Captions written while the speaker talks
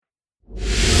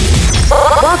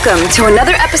Welcome to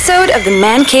another episode of the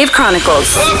Man Cave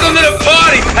Chronicles. Welcome to the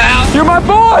party, pal! You're my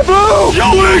boy, Blue! Yo,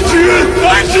 Adrian!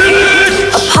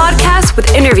 A podcast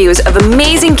with interviews of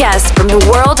amazing guests from the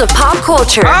world of pop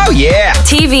culture. Oh, yeah!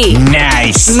 TV.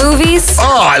 Nice! Movies.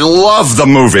 Oh, I love the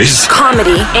movies!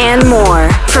 Comedy and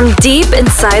more. From deep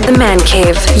inside the Man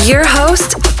Cave, your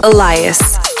host,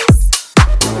 Elias.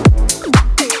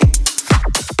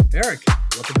 Eric,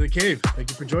 welcome to the cave.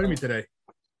 Thank you for joining me today.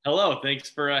 Hello, thanks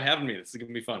for having me. This is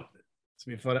gonna be fun. It's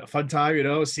gonna be a fun time, you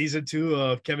know. Season 2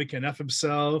 of Kevin Can F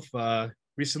Himself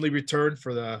recently returned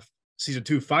for the season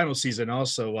 2 final season.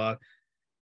 Also,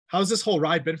 how's this whole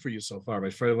ride been for you so far,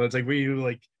 my friend? It's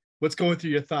like, what's going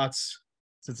through your thoughts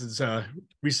since it's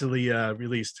recently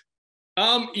released?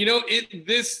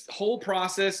 This whole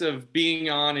process of being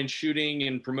on and shooting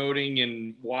and promoting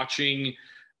and watching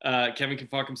Kevin Can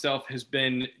Fuck Himself has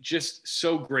been just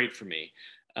so great for me.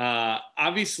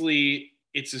 Obviously,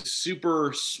 it's a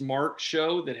super smart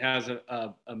show that has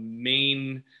a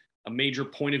major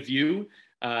point of view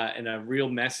and a real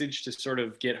message to sort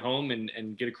of get home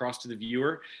and get across to the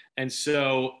viewer. And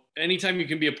so anytime you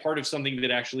can be a part of something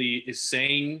that actually is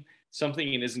saying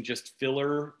something and isn't just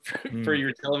filler for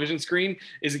your television screen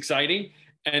is exciting.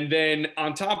 And then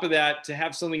on top of that, to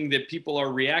have something that people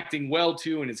are reacting well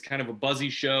to, and it's kind of a buzzy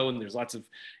show, and there's lots of,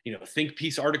 think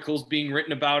piece articles being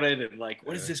written about it, and like,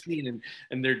 what does this mean?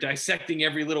 And they're dissecting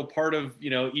every little part of,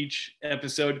 each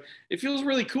episode. It feels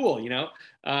really cool,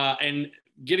 and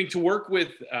getting to work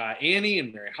with Annie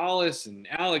and Mary Hollis and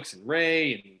Alex and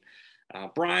Ray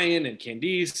and Brian and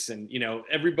Candice and,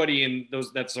 everybody in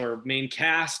those, that's our main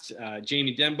cast,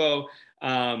 Jamie Dembo.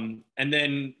 And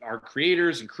then our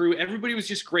creators and crew, everybody was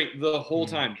just great the whole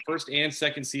time. First and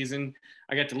second season,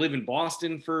 I got to live in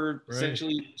Boston for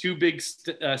essentially 2 big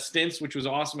stints, which was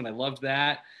awesome. And I loved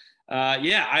that.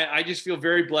 I just feel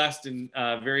very blessed and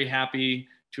very happy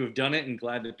to have done it and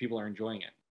glad that people are enjoying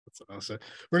it. That's awesome.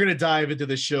 We're going to dive into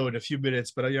the show in a few minutes,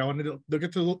 but I wanted to look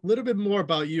at a little bit more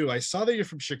about you. I saw that you're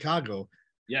from Chicago.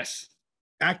 Yes.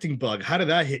 Acting bug. How did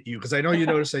that hit you? Because I know you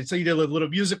noticed, I saw you did a little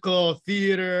musical,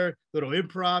 theater, little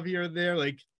improv here and there.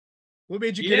 Like, what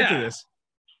made you get into this?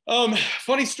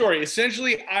 Funny story.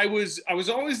 Essentially, I was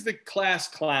always the class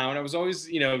clown. I was always,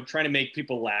 trying to make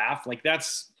people laugh. Like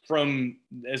that's from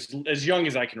as young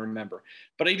as I can remember.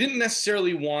 But I didn't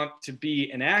necessarily want to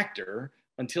be an actor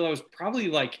until I was probably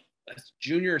like a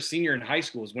junior or senior in high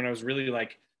school is when I was really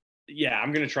like, yeah,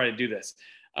 I'm going to try to do this.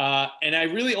 And I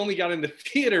really only got into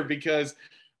theater because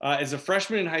as a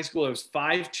freshman in high school, I was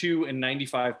 5'2" and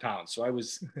 95 pounds. So I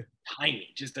was tiny,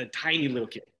 just a tiny little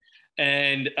kid.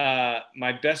 And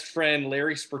my best friend,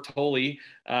 Larry Spertoli,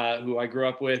 who I grew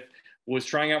up with, was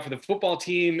trying out for the football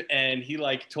team. And he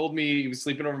told me, he was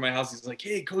sleeping over my house. He's like,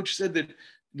 hey, coach said that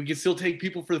we can still take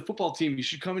people for the football team. You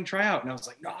should come and try out. And I was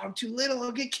like, no, I'm too little.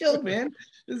 I'll get killed, man.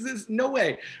 This is no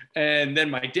way. And then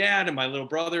my dad and my little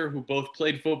brother, who both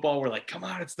played football, were like, come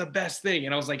on, it's the best thing.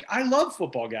 And I was like, I love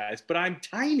football, guys, but I'm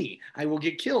tiny. I will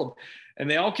get killed.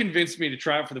 And they all convinced me to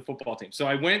try out for the football team. So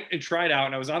I went and tried out,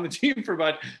 and I was on the team for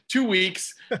about 2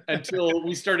 weeks until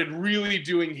we started really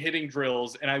doing hitting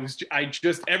drills. And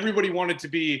everybody wanted to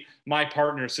be my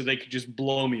partner so they could just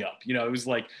blow me up. It was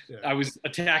like, I was a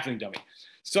tackling dummy.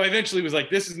 So I eventually was like,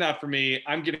 this is not for me.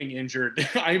 I'm getting injured.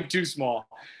 I am too small.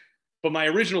 But my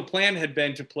original plan had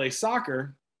been to play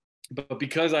soccer. But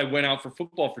because I went out for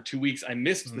football for 2 weeks, I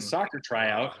missed the soccer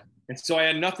tryout. And so I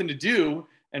had nothing to do.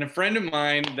 And a friend of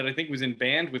mine that I think was in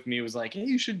band with me was like, hey,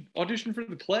 you should audition for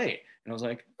the play. And I was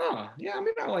like, oh, yeah, I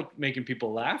mean, I like making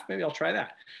people laugh. Maybe I'll try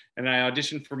that. And I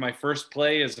auditioned for my first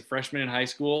play as a freshman in high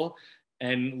school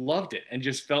and loved it. And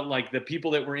just felt like the people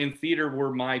that were in theater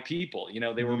were my people.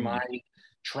 They were my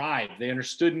tribe. They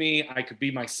understood me. I could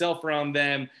be myself around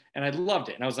them, and I loved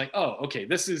it. And I was like, oh, okay,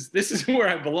 this is where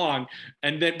I belong.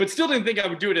 And then, but still didn't think I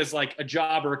would do it as like a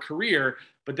job or a career.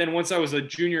 But then once I was a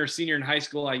junior or senior in high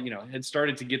school, I, had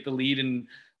started to get the lead in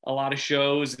a lot of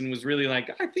shows and was really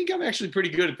like, I think I'm actually pretty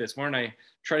good at this. Why don't I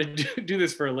try to do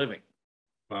this for a living?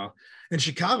 Wow. In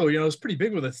Chicago, it's pretty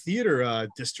big with a theater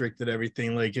district and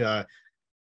everything. Like,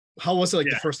 how was it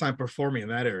the first time performing in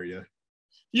that area?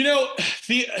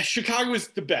 Chicago is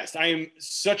the best. I am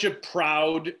such a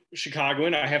proud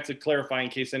Chicagoan. I have to clarify in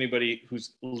case anybody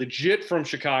who's legit from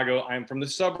Chicago. I'm from the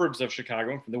suburbs of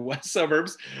Chicago. I'm from the west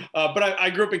suburbs. But I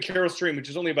grew up in Carroll Stream, which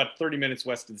is only about 30 minutes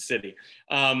west of the city.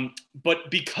 But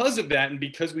because of that, and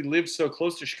because we lived so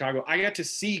close to Chicago, I got to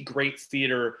see great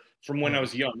theater from when I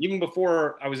was young, even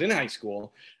before I was in high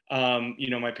school.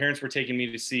 My parents were taking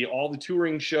me to see all the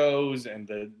touring shows and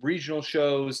the regional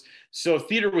shows. So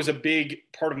theater was a big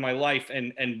part of my life,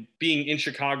 and being in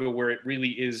Chicago where it really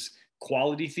is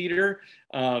quality theater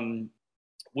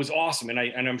was awesome. And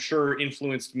I'm sure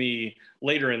influenced me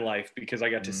later in life because I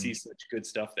got to see such good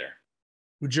stuff there.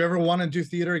 Would you ever want to do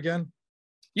theater again?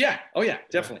 Yeah. Oh yeah,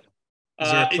 definitely.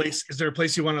 Is there a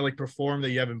place you want to like perform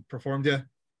that you haven't performed yet?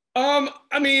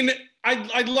 I mean,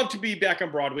 I'd love to be back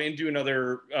on Broadway and do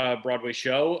another Broadway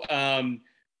show.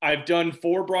 I've done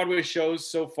 4 Broadway shows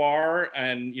so far,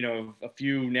 and a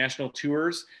few national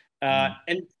tours.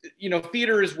 And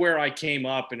theater is where I came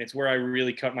up, and it's where I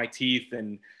really cut my teeth,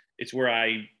 and it's where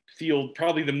I feel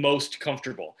probably the most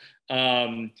comfortable.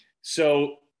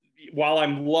 So while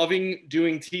I'm loving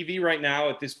doing TV right now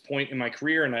at this point in my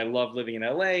career, and I love living in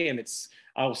LA, and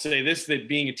I'll say this, that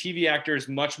being a TV actor is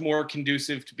much more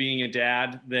conducive to being a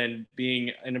dad than being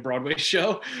in a Broadway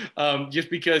show. Just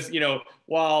because,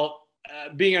 while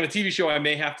being on a TV show, I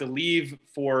may have to leave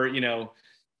for,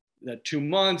 2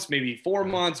 months, maybe 4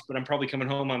 months, but I'm probably coming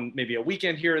home on maybe a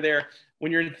weekend here or there.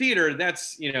 When you're in theater,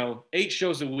 that's, 8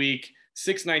 shows a week,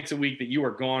 6 nights a week that you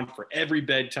are gone for every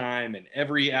bedtime and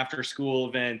every after school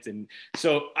event. And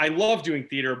so I love doing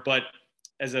theater, but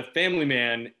as a family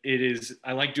man,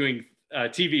 I like doing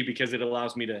TV because it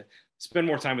allows me to spend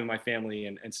more time with my family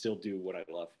and still do what I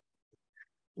love.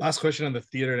 Last question on the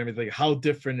theater and everything. How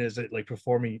different is it like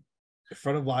performing in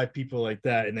front of live people like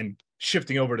that and then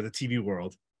shifting over to the TV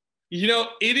world?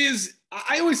 It is,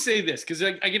 I always say this because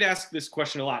I get asked this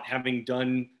question a lot, having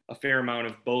done a fair amount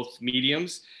of both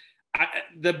mediums.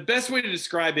 The best way to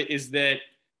describe it is that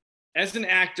as an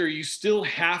actor, you still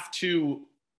have to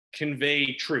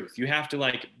convey truth. You have to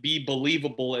like be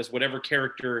believable as whatever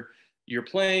character you're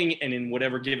playing and in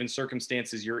whatever given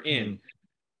circumstances you're in.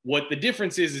 What the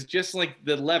difference is just like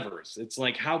the levers. It's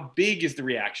like how big is the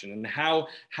reaction and how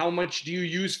much do you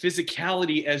use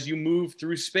physicality as you move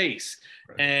through space.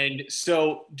 Right. And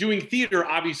so doing theater,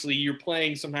 obviously you're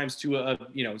playing sometimes to a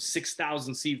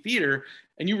 6,000 seat theater,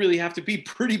 and you really have to be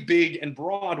pretty big and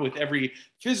broad with every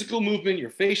physical movement,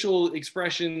 your facial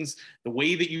expressions, the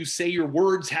way that you say your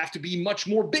words have to be much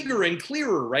more bigger and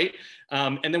clearer, right?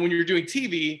 And then when you're doing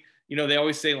TV, they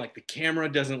always say like the camera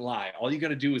doesn't lie. All you got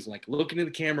to do is like look into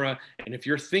the camera, and if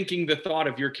you're thinking the thought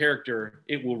of your character,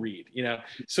 it will read.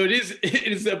 So it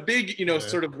is a big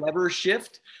sort of lever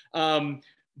shift.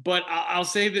 But I'll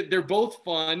say that they're both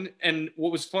fun. And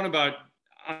what was fun about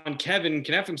on Kevin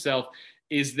Kneff himself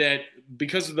is that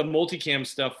because of the multicam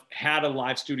stuff had a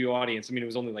live studio audience. I mean, it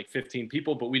was only like 15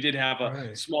 people, but we did have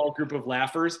a small group of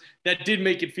laughers that did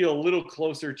make it feel a little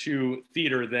closer to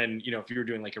theater than, if you were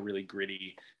doing like a really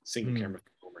gritty single camera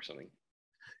film or something.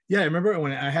 Yeah, I remember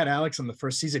when I had Alex on the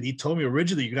first season, he told me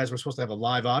originally you guys were supposed to have a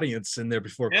live audience in there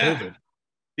before COVID.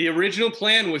 The original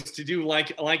plan was to do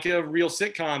like a real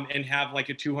sitcom and have like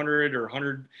a 200 or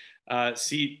 100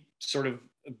 seat sort of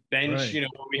bench, where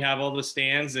we have all the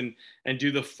stands and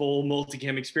do the full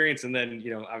multicam experience. And then,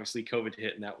 obviously COVID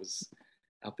hit and that was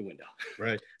out the window.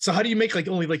 Right. So how do you make like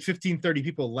only like 15, 30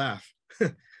 people laugh?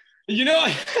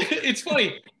 It's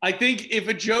funny. I think if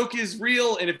a joke is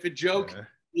real and if a joke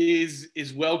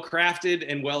is well crafted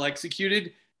and well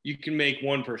executed, you can make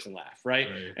one person laugh. Right.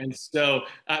 And so,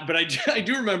 but I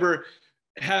do remember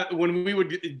when we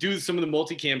would do some of the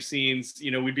multicam scenes,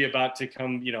 we'd be about to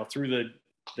come, through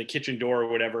the kitchen door or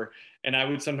whatever. And I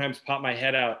would sometimes pop my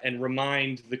head out and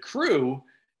remind the crew,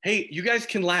 hey, you guys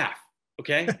can laugh.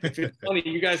 Okay. If it's funny,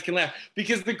 you guys can laugh,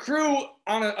 because the crew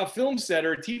on a film set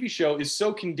or a TV show is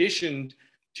so conditioned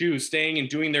to staying and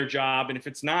doing their job. And if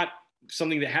it's not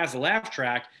something that has a laugh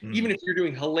track, even if you're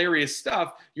doing hilarious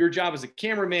stuff, your job as a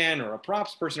cameraman or a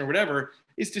props person or whatever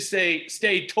is to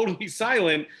stay totally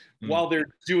silent while they're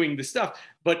doing the stuff.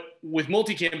 But with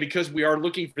multicam, because we are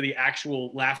looking for the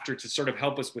actual laughter to sort of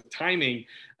help us with timing,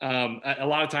 a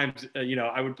lot of times,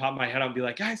 I would pop my head out and be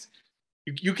like, guys,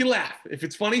 you can laugh. If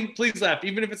it's funny, please laugh.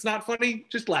 Even if it's not funny,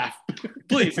 just laugh.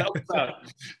 Please help us out.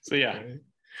 So yeah.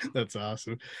 That's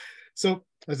awesome. So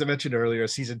as I mentioned earlier,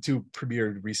 season 2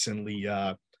 premiered recently.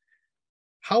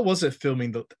 How was it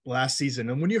filming the last season?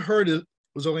 And when you heard it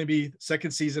was only be second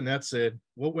season, that's it,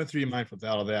 what went through your mind with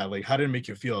all of that? Like, how did it make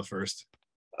you feel at first?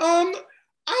 I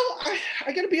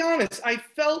gotta be honest, I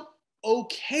felt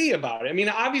okay about it. I mean,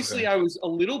 obviously I was a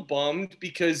little bummed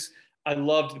because I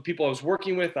loved the people I was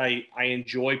working with. I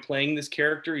enjoy playing this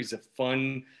character. He's a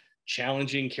fun,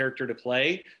 challenging character to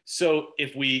play. So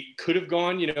if we could have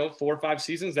gone, 4 or 5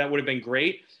 seasons, that would have been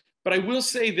great. But I will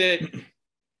say that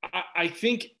I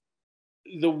think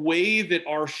the way that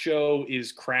our show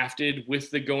is crafted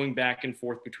with the going back and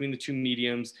forth between the two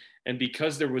mediums, and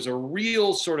because there was a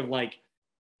real sort of like,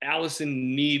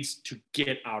 Allison needs to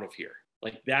get out of here.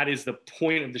 Like, that is the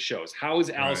point of the show, is how is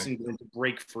Allison going to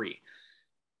break free?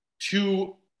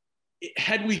 To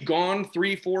had we gone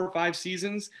 3, 4, 5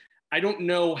 seasons, I don't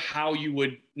know how you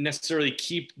would necessarily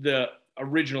keep the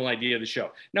original idea of the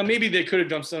show. Now, maybe they could have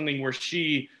done something where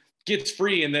she gets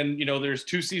free and then, there's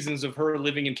 2 seasons of her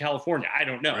living in California. I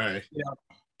don't know. Right.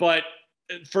 But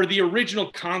for the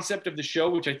original concept of the show,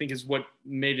 which I think is what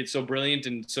made it so brilliant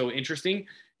and so interesting,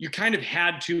 you kind of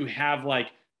had to have like,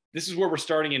 this is where we're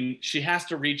starting, and she has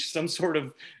to reach some sort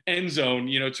of end zone,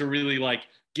 to really like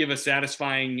give a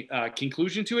satisfying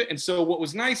conclusion to it. And so what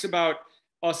was nice about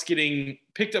us getting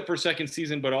picked up for a second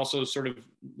season, but also sort of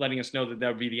letting us know that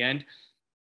would be the end,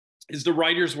 is the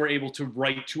writers were able to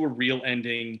write to a real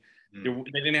ending. They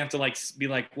didn't have to like be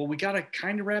like, well, we got to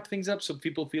kind of wrap things up so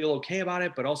people feel okay about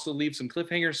it, but also leave some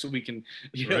cliffhangers so we can,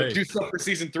 do stuff for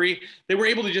season 3. They were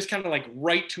able to just kind of like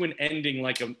write to an ending,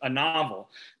 like a novel.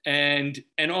 And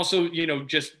also,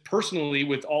 just personally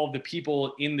with all of the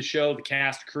people in the show, the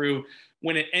cast, crew,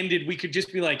 when it ended, we could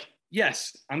just be like,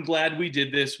 yes, I'm glad we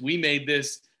did this. We made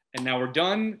this and now we're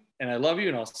done. And I love you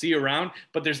and I'll see you around.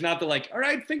 But there's not the like, all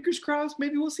right, fingers crossed,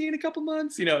 maybe we'll see you in a couple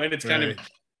months, and it's kind of,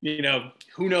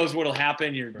 who knows what'll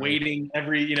happen. You're waiting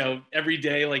every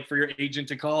day, like for your agent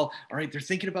to call. All right, they're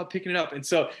thinking about picking it up. And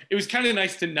so it was kind of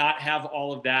nice to not have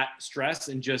all of that stress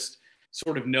and just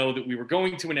sort of know that we were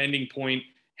going to an ending point,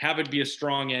 have it be a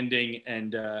strong ending,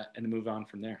 and move on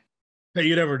from there. Hey,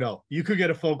 you never know. You could get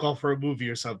a phone call for a movie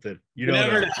or something. You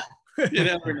never know. You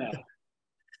never know.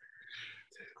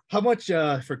 How much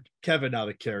for Kevin now,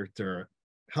 the character?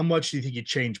 How much do you think you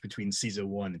changed between season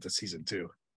 1 into season 2?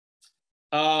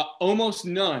 Almost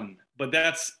none, but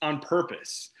that's on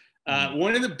purpose.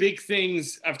 One of the big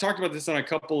things, I've talked about this on a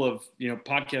couple of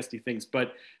podcasty things,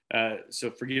 but so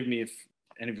forgive me if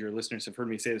any of your listeners have heard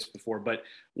me say this before. But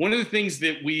one of the things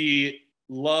that we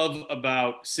love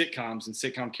about sitcoms and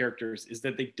sitcom characters is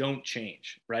that they don't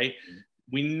change, right?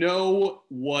 We know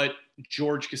what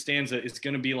George Costanza is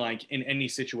going to be like in any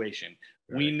situation.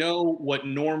 Right. We know what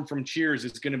Norm from Cheers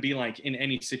is going to be like in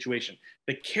any situation.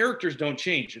 The characters don't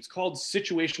change. It's called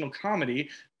situational comedy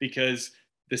because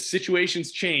the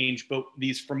situations change, but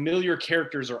these familiar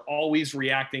characters are always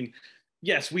reacting.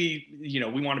 Yes, we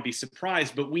want to be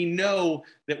surprised, but we know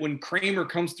that when Kramer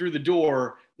comes through the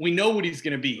door, we know what he's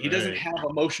going to be. He doesn't have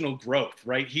emotional growth,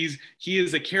 right? He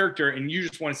is a character, and you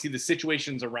just want to see the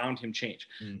situations around him change.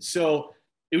 So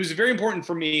it was very important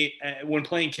for me when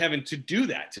playing Kevin to do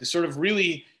that, to sort of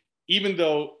really, even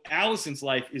though Allison's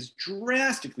life is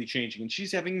drastically changing and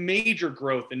she's having major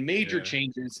growth and major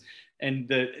changes, and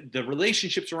the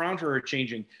relationships around her are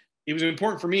changing, it was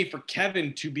important for me for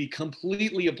Kevin to be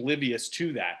completely oblivious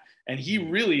to that. And he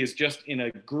really is just in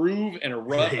a groove and a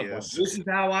rut of like, this is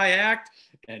how I act,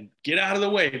 and get out of the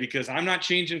way because I'm not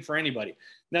changing for anybody.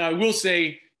 Now, I will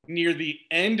say near the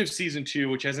end of season 2,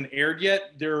 which hasn't aired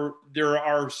yet, there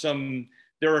are some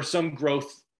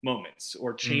growth moments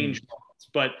or change moments.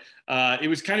 But it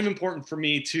was kind of important for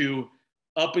me to,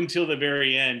 up until the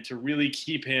very end, to really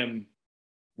keep him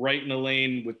right in the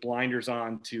lane with blinders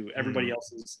on to everybody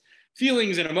else's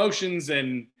feelings and emotions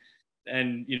and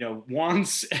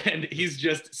wants, and he's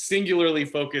just singularly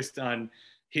focused on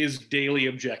his daily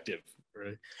objective.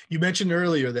 Right. You mentioned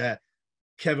earlier that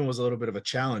Kevin was a little bit of a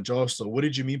challenge also. What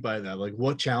did you mean by that? Like,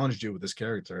 what challenged you with this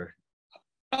character?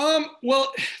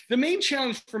 Well, the main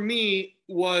challenge for me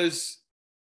was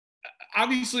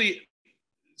obviously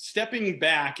stepping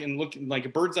back and looking like a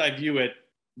bird's eye view at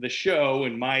the show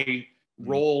and my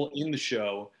role in the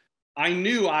show. I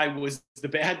knew I was the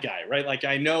bad guy, right? Like,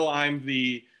 I know I'm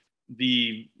the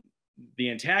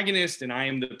antagonist, and I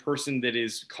am the person that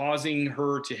is causing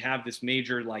her to have this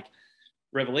major like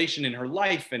revelation in her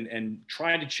life and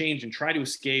try to change and try to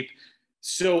escape.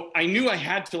 So I knew I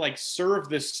had to like serve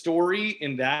this story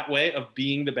in that way of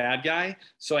being the bad guy.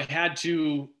 So I had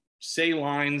to say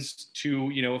lines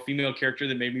to, a female character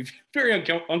that made me very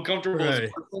uncomfortable as a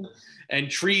person, and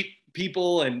treat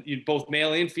people, and both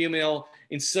male and female,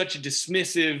 in such a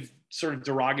dismissive, sort of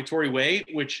derogatory way,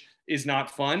 which is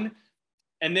not fun.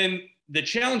 And then the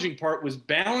challenging part was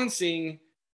balancing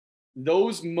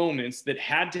those moments that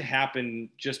had to happen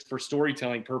just for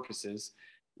storytelling purposes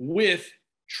with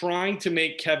trying to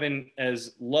make Kevin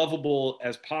as lovable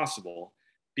as possible,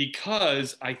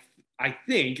 because I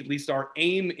think at least our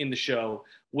aim in the show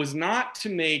was not to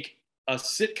make a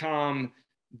sitcom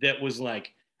that was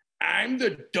like, I'm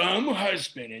the dumb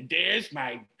husband and there's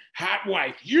my hot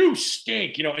wife, you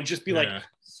stink, and just be like,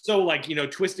 so like,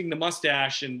 twisting the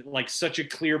mustache and like such a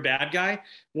clear bad guy.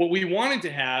 What we wanted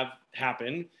to have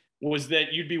happen was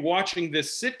that you'd be watching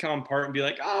this sitcom part and be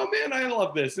like, oh man, I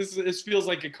love this. This feels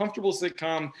like a comfortable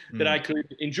sitcom that I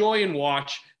could enjoy and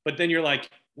watch. But then you're like,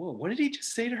 whoa, what did he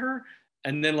just say to her?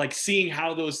 and then like seeing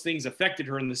how those things affected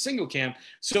her in the single cam.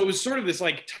 So it was sort of this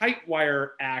like tight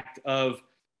wire act of,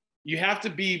 you have to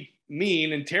be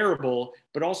mean and terrible,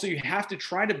 but also you have to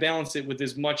try to balance it with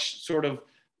as much sort of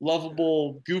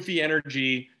lovable, goofy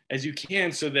energy as you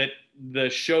can, so that the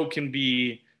show can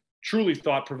be truly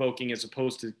thought-provoking as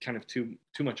opposed to kind of too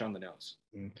much on the nose.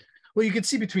 Well, you can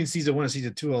see between season 1 and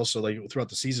season 2 also, like throughout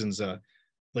the seasons,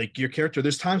 like your character,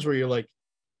 there's times where you're like,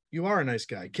 you are a nice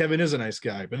guy. Kevin is a nice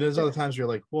guy. But there's other times where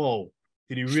you're like, whoa,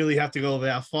 did he really have to go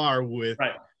that far with,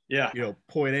 right? Yeah.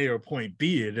 Point A or point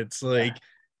B? And it's like,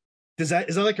 is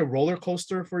that like a roller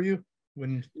coaster for you?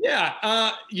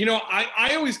 I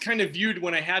always kind of viewed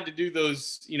when I had to do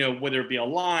those, whether it be a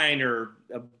line or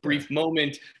a brief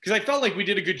moment, because I felt like we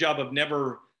did a good job of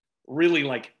never really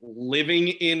like living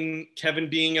in Kevin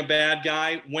being a bad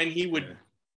guy. When he would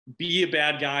be a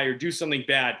bad guy or do something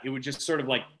bad, it would just sort of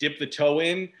like dip the toe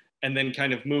in and then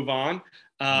kind of move on.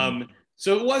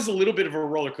 So it was a little bit of a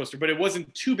roller coaster, but it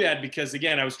wasn't too bad because,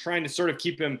 again, I was trying to sort of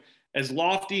keep him as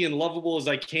lofty and lovable as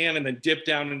I can, and then dip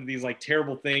down into these like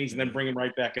terrible things and then bring him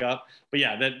right back up. But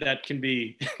yeah, that can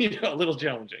be a little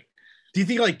challenging. Do you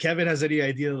think like Kevin has any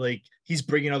idea like he's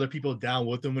bringing other people down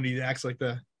with him when he acts like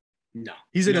that? No,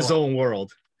 he's in his own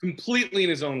world. Completely in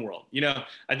his own world.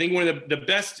 I think one of the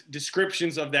best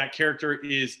descriptions of that character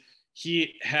is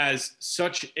he has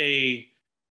such a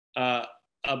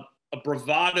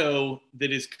bravado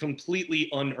that is completely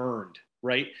unearned,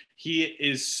 right? He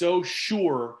is so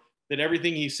sure that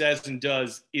everything he says and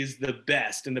does is the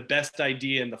best and the best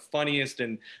idea and the funniest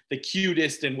and the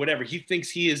cutest and whatever. He thinks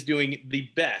he is doing the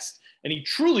best. And he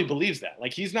truly believes that.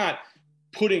 Like, he's not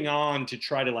putting on to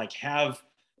try to like have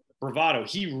bravado.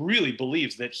 He really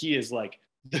believes that he is like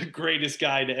the greatest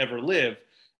guy to ever live.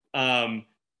 But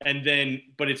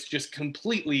it's just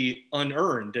completely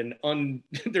unearned and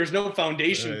there's no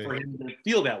foundation for him to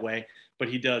feel that way, but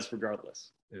he does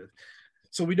regardless. Yeah.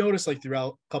 So we noticed like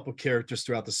throughout a couple characters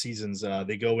throughout the seasons,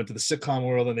 they go into the sitcom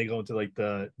world and they go into like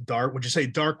the dark, would you say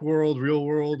dark world, real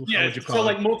world? Yeah, would you call so it?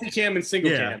 Like multicam and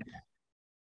single cam.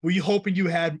 Were you hoping you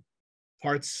had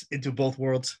parts into both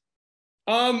worlds?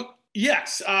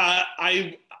 Yes. How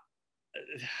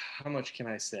much can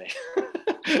I say?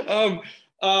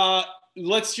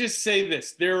 Let's just say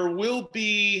this. There will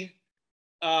be,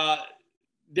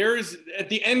 there's at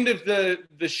the end of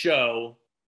the show,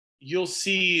 you'll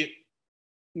see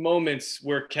moments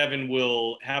where Kevin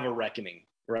will have a reckoning,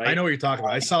 right? I know what you're talking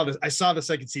about. I saw the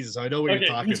second season, so I know what you're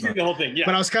talking about. The whole thing, yeah.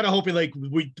 But I was kind of hoping like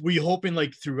we hoping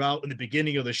like throughout in the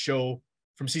beginning of the show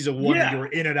from season 1 that you were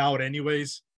in and out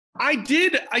anyways. I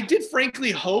did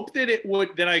frankly hope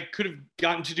that I could have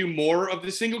gotten to do more of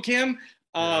the single cam.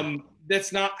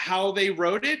 That's not how they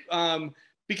wrote it.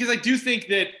 Because I do think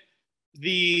that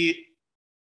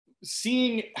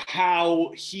seeing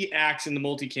how he acts in the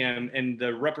multicam and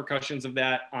the repercussions of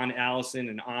that on Allison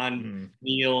and on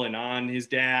Neil and on his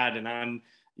dad and on,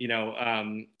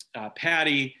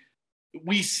 Patty,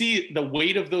 we see the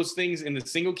weight of those things in the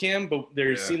single cam, but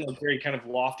they're seen like very kind of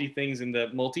lofty things in the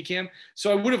multicam.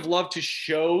 So I would have loved to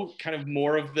show kind of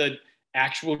more of the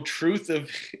actual truth of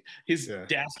his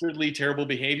dastardly, terrible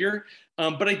behavior.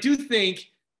 But I do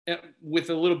think with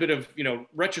a little bit of,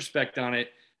 retrospect on it,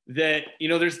 that,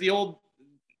 there's the old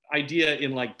idea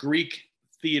in like Greek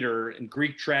theater and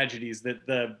Greek tragedies that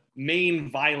the main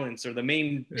violence or the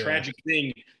main tragic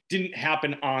thing didn't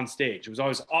happen on stage. It was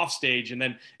always off stage. And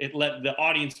then it let the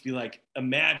audience be like,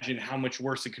 imagine how much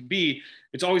worse it could be.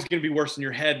 It's always going to be worse in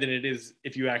your head than it is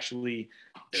if you actually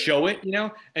show it,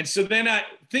 And so then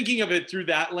thinking of it through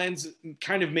that lens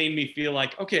kind of made me feel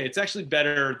like, okay, it's actually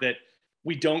better that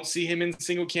we don't see him in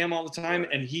single cam all the time.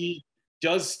 And he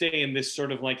does stay in this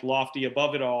sort of like lofty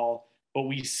above it all, but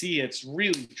we see it's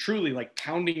really truly like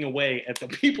pounding away at the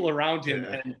people around him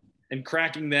and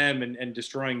cracking them and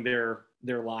destroying their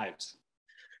lives.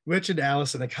 You mentioned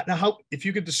Allison. Like, now, how would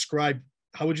you describe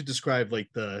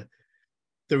like the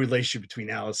relationship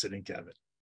between Allison and Kevin?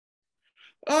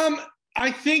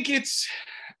 I think it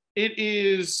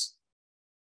is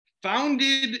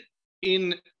founded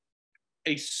in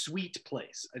a sweet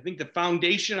place. I think the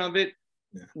foundation of it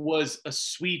was a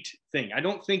sweet thing. I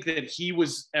don't think that he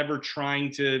was ever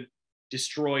trying to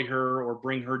destroy her or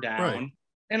bring her down. Right.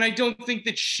 And I don't think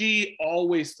that she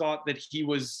always thought that he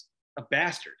was a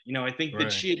bastard. I think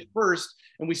that she at first,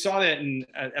 and we saw that in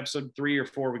episode 3 or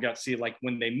 4, we got to see like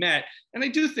when they met. And I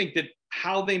do think that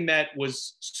how they met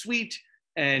was sweet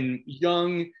and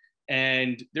young.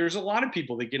 And there's a lot of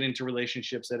people that get into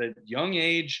relationships at a young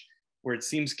age where it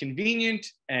seems convenient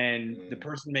and the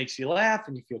person makes you laugh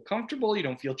and you feel comfortable. You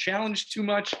don't feel challenged too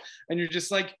much. And you're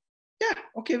just like, yeah,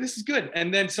 okay, this is good.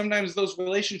 And then sometimes those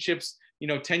relationships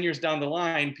 10 years down the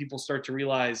line, people start to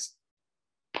realize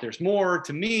there's more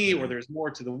to me, or there's more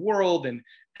to the world. And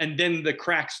then the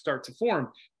cracks start to form.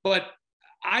 But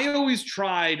I always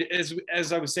tried,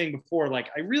 as I was saying before, like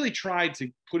I really tried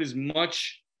to put as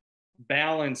much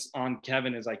balance on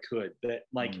Kevin as I could. That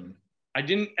like I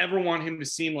didn't ever want him to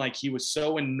seem like he was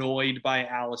so annoyed by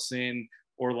Allison,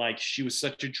 or like she was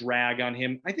such a drag on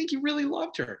him. I think he really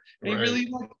loved her, and he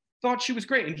really thought she was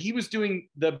great, and he was doing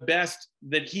the best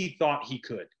that he thought he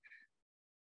could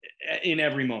in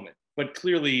every moment. But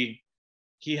clearly,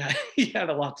 he had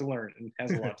a lot to learn, and has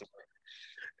a lot to learn.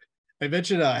 I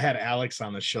mentioned I had Alex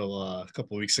on the show a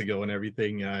couple of weeks ago and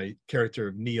everything, character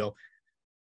of Neil.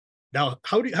 Now,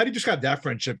 how do you describe that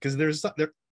friendship? Because there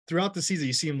throughout the season,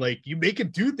 you seem like you make him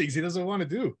do things he doesn't want to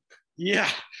do. Yeah,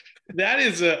 that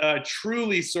is a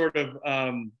truly sort of.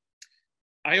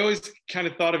 I always kind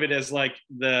of thought of it as like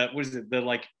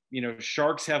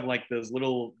sharks have like those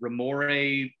little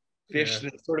remora fish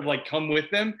that sort of like come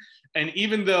with them, and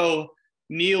even though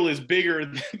Neil is bigger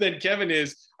than Kevin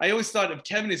is, I always thought of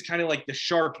Kevin as kind of like the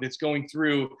shark that's going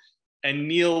through, and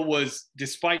Neil was,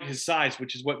 despite his size,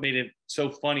 which is what made it so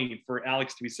funny for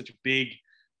Alex to be such a big,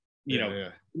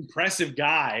 impressive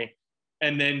guy,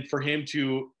 and then for him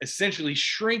to essentially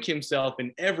shrink himself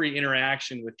in every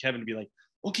interaction with Kevin to be like,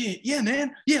 okay, yeah,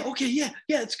 man, yeah, okay, yeah,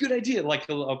 it's a good idea, like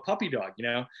a puppy dog,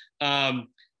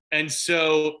 and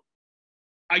so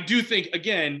I do think,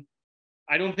 again,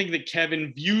 I don't think that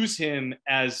Kevin views him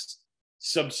as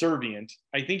subservient.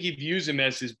 I think he views him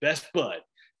as his best bud.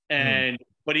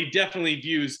 But he definitely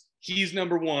views he's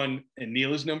number one and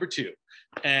Neil is number two.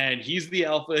 And he's the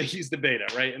alpha, he's the beta,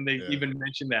 right? And they even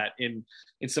mentioned that in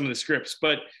some of the scripts.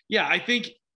 But yeah, I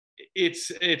think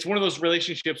it's one of those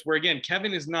relationships where, again,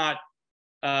 Kevin is not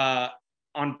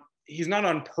he's not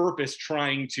on purpose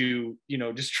trying to,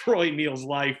 destroy Neil's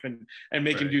life and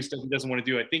make him do stuff he doesn't want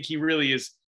to do. I think he really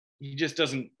is. He just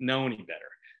doesn't know any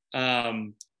better.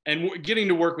 And getting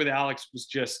to work with Alex was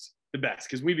just the best,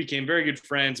 because we became very good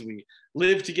friends. We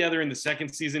lived together in the second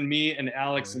season. Me and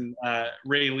Alex and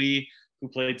Ray Lee, who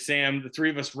played Sam, the three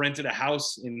of us rented a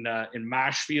house in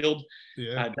Marshfield,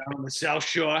 down on the South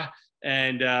Shore.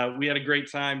 And we had a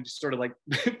great time, just sort of like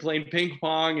playing ping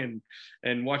pong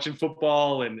and watching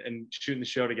football and shooting the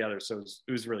show together. So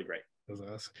it was really great.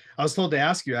 I was told to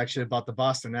ask you actually about the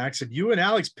Boston accent. You and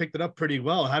Alex picked it up pretty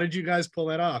well. How did you guys pull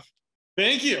that off?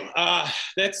 Thank you.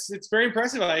 It's very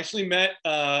impressive. I actually met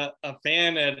a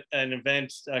fan at an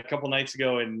event a couple nights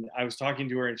ago, and I was talking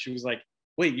to her, and she was like,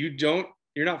 "Wait, you're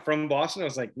not from Boston?" I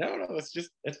was like, "No,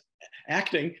 it's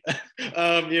acting."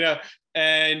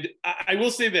 And I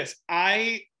will say this: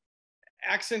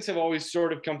 accents have always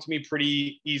sort of come to me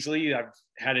pretty easily. I've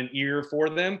had an ear for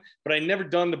them, but I'd never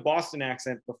done the Boston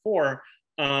accent before.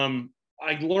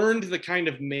 I learned the kind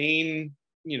of main,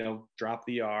 drop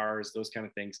the R's, those kind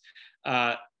of things.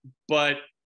 But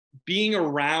being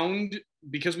around,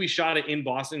 because we shot it in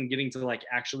Boston, getting to like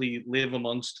actually live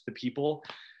amongst the people.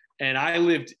 And I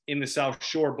lived in the South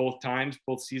Shore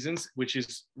both seasons, which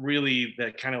is really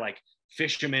the kind of like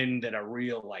fishermen that are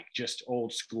real, like just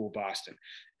old school Boston.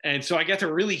 And so I got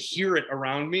to really hear it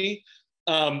around me.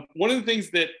 One of the things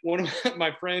that one of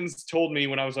my friends told me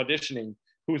when I was auditioning,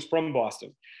 who was from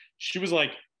Boston, she was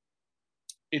like,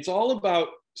 it's all about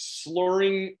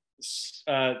slurring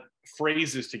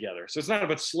phrases together. So it's not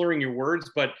about slurring your words,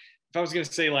 but if I was going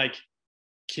to say like,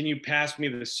 can you pass me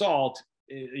the salt?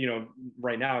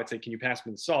 Right now I'd say, can you pass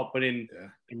me the salt? But in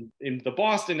the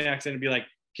Boston accent, it'd be like,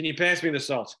 can you pass me the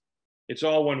salt? It's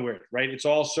all one word, right? It's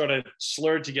all sort of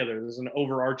slurred together. There's an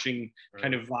overarching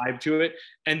kind of vibe to it.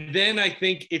 And then I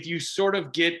think if you sort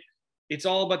of it's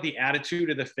all about the attitude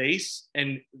of the face.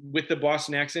 And with the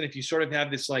Boston accent, if you sort of have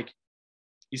this, like,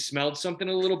 you smelled something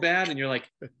a little bad and you're like,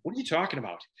 what are you talking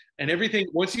about? And everything,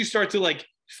 once you start to like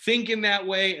think in that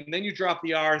way, and then you drop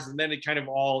the R's, and then it kind of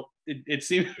it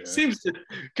seems to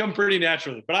come pretty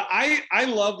naturally. But I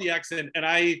love the accent, and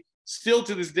I still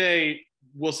to this day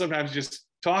will sometimes just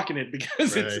talk in it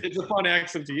because it's a fun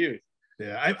accent to use.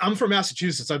 Yeah, I'm from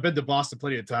Massachusetts. I've been to Boston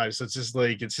plenty of times, so it's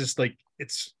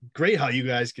it's great how you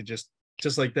guys could just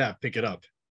like that pick it up.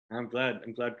 I'm glad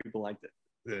people liked it.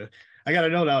 Yeah. I gotta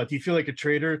know now, do you feel like a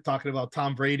traitor talking about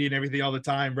Tom Brady and everything all the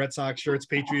time? Red Sox shirts,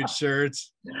 Patriots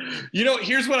shirts.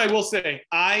 Here's what I will say.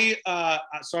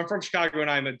 So I'm from Chicago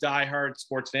and I'm a diehard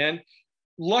sports fan.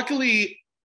 Luckily,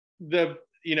 the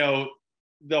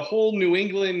whole New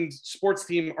England sports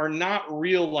team are not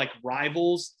real like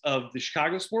rivals of the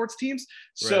Chicago sports teams.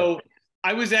 So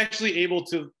I was actually able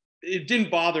to it didn't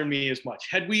bother me as much.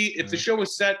 If the show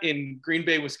was set in Green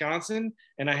Bay, Wisconsin,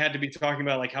 and I had to be talking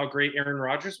about like how great Aaron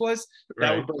Rodgers was,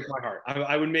 that would break my heart.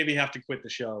 I would maybe have to quit the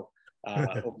show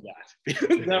over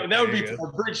that. that would be a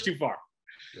bridge too far.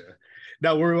 Yeah.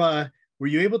 Now, were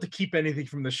you able to keep anything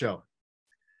from the show?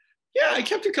 Yeah, I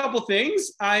kept a couple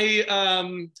things.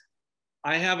 I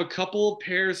have a couple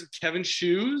pairs of Kevin's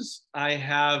shoes. I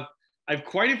have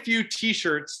quite a few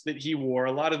T-shirts that he wore.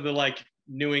 A lot of the like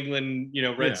New England,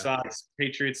 Red Sox,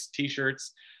 Patriots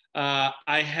T-shirts. I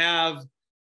have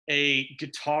a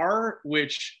guitar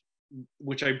which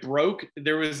I broke.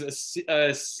 There was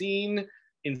a scene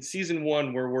in season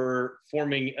 1 where we're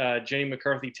forming Jenny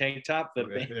McCarthy Tank Top, the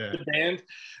band,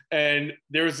 and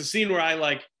there was a scene where I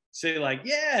like say like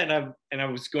yeah, and I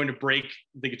was going to break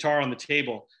the guitar on the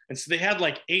table, and so they had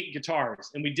like 8 guitars,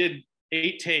 and we did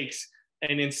 8 takes,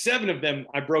 and in 7 of them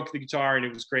I broke the guitar, and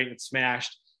it was great and it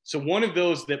smashed. So one of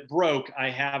those that broke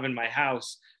I have in my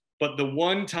house, but the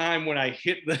one time when I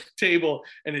hit the table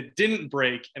and it didn't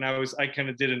break, and I kind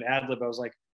of did an ad lib, I was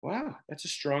like, wow, that's a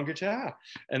strong guitar.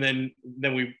 And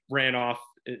then we ran off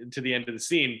to the end of the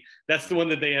scene. That's the one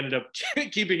that they ended up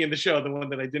keeping in the show, the one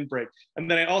that I didn't break. And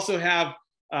then I also have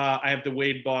the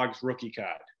Wade Boggs rookie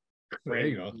card. There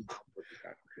you go.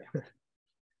 Yeah.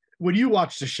 When you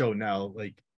watch the show now,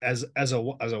 like as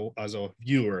a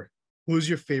viewer, who's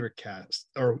your favorite cast,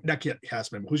 or not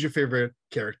cast member? Who's your favorite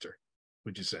character?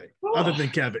 Would you say, other than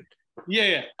Kevin?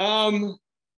 Yeah.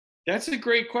 That's a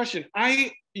great question.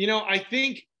 I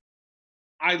think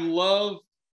I love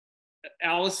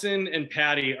Allison and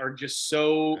Patty are just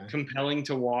so compelling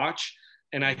to watch.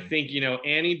 And I think,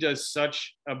 Annie does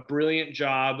such a brilliant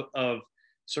job of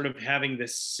sort of having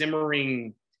this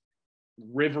simmering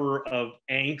river of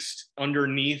angst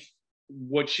underneath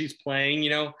what she's playing,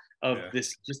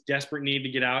 this just desperate need to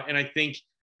get out. And I think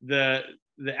the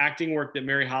acting work that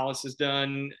Mary Hollis has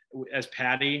done as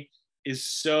Patty is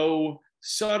so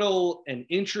subtle and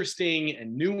interesting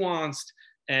and nuanced,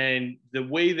 and the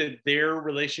way that their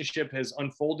relationship has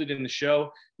unfolded in the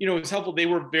show, is helpful. They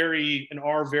were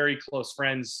are very close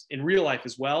friends in real life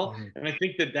as well. Mm-hmm. And I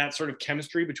think that sort of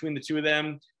chemistry between the two of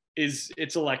them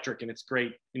it's electric, and it's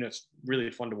great. It's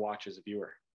really fun to watch as a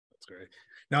viewer. That's great.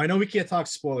 Now, I know we can't talk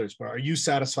spoilers, but are you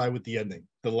satisfied with the ending?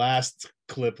 The last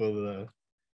clip of the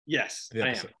Yes, the I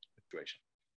am. Situation.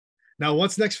 Now,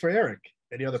 what's next for Eric?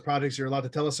 Any other projects you're allowed to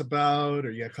tell us about,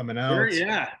 or you got coming out? Sure,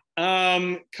 yeah.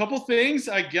 Couple things.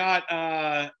 I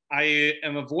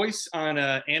am a voice on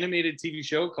an animated TV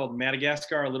show called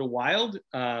Madagascar: A Little Wild,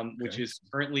 which is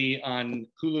currently on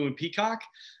Hulu and Peacock,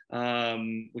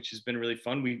 which has been really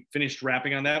fun. We finished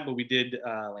wrapping on that, but we did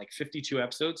like 52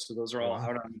 episodes, so those are all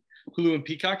out on Hulu and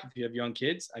Peacock if you have young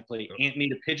kids. I play Anthony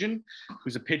the Pigeon,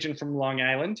 who's a pigeon from Long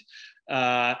Island.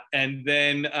 And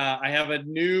then I have a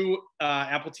new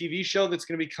Apple TV show that's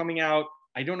going to be coming out.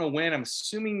 I don't know when. I'm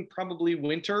assuming probably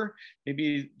winter,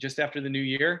 maybe just after the new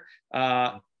year,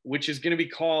 which is going to be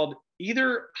called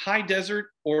either High Desert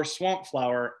or Swamp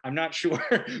Flower. I'm not sure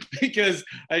because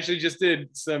I actually just did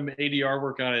some ADR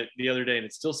work on it the other day, and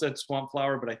it still said Swamp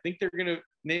Flower, but I think they're going to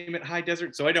name it High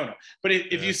Desert. So I don't know. But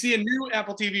if you see a new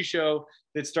Apple TV show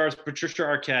that stars Patricia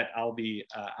Arquette,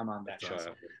 I'm on that show.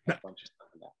 Awesome.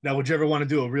 Now, would you ever want to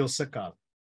do a real sitcom?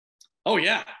 Oh,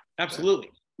 yeah, absolutely.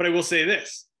 Yeah. But I will say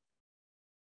this.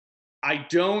 I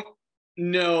don't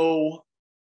know.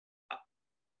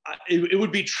 It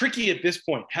would be tricky at this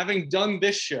point. Having done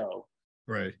this show,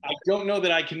 right? I don't know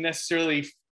that I can necessarily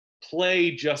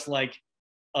play just like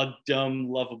a dumb,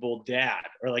 lovable dad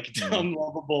or like a dumb,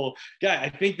 lovable guy. I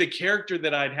think the character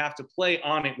that I'd have to play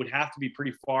on it would have to be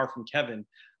pretty far from Kevin.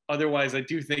 Otherwise, I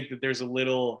do think that there's a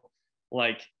little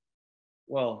like,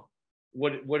 well,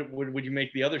 what would you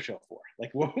make the other show for?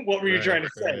 Like, what were you trying to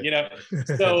say?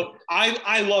 So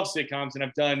I love sitcoms, and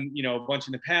I've done, a bunch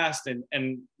in the past and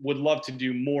would love to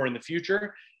do more in the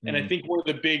future. And I think one of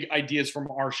the big ideas from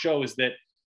our show is that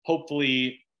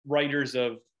hopefully writers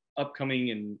of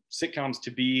upcoming and sitcoms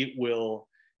to be will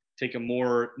take a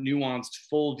more nuanced,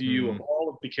 full view of all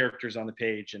of the characters on the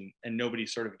page, and nobody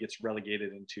sort of gets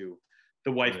relegated into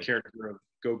the wife character of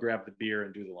go grab the beer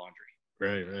and do the laundry.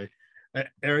 Right.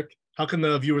 Eric, how can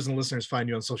the viewers and listeners find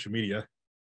you on social media?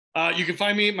 You can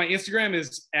find me. My Instagram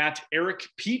is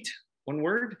 @EricPete, one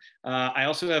word. I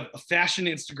also have a fashion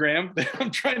Instagram that I'm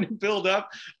trying to build up,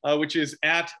 which is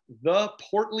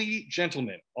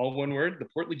 @ThePortlyGentleman, all one word, The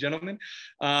Portly Gentleman.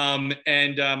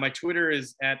 And my Twitter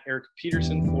is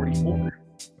 @EricPetersen44.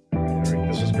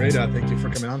 Eric, this was great. Thank you for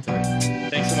coming on today.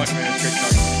 Thanks so much, man. It's great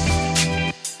talking to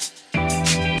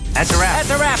you. That's a wrap. That's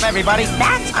a wrap, everybody.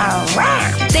 That's a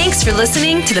wrap. Thanks for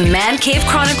listening to the Man Cave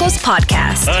Chronicles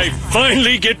podcast. I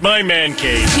finally get my man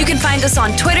cave. You can find us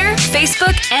on Twitter,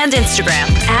 Facebook, and Instagram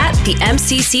at the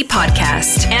MCC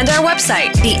Podcast and our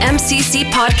website,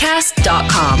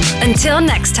 themccpodcast.com. Until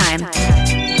next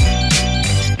time.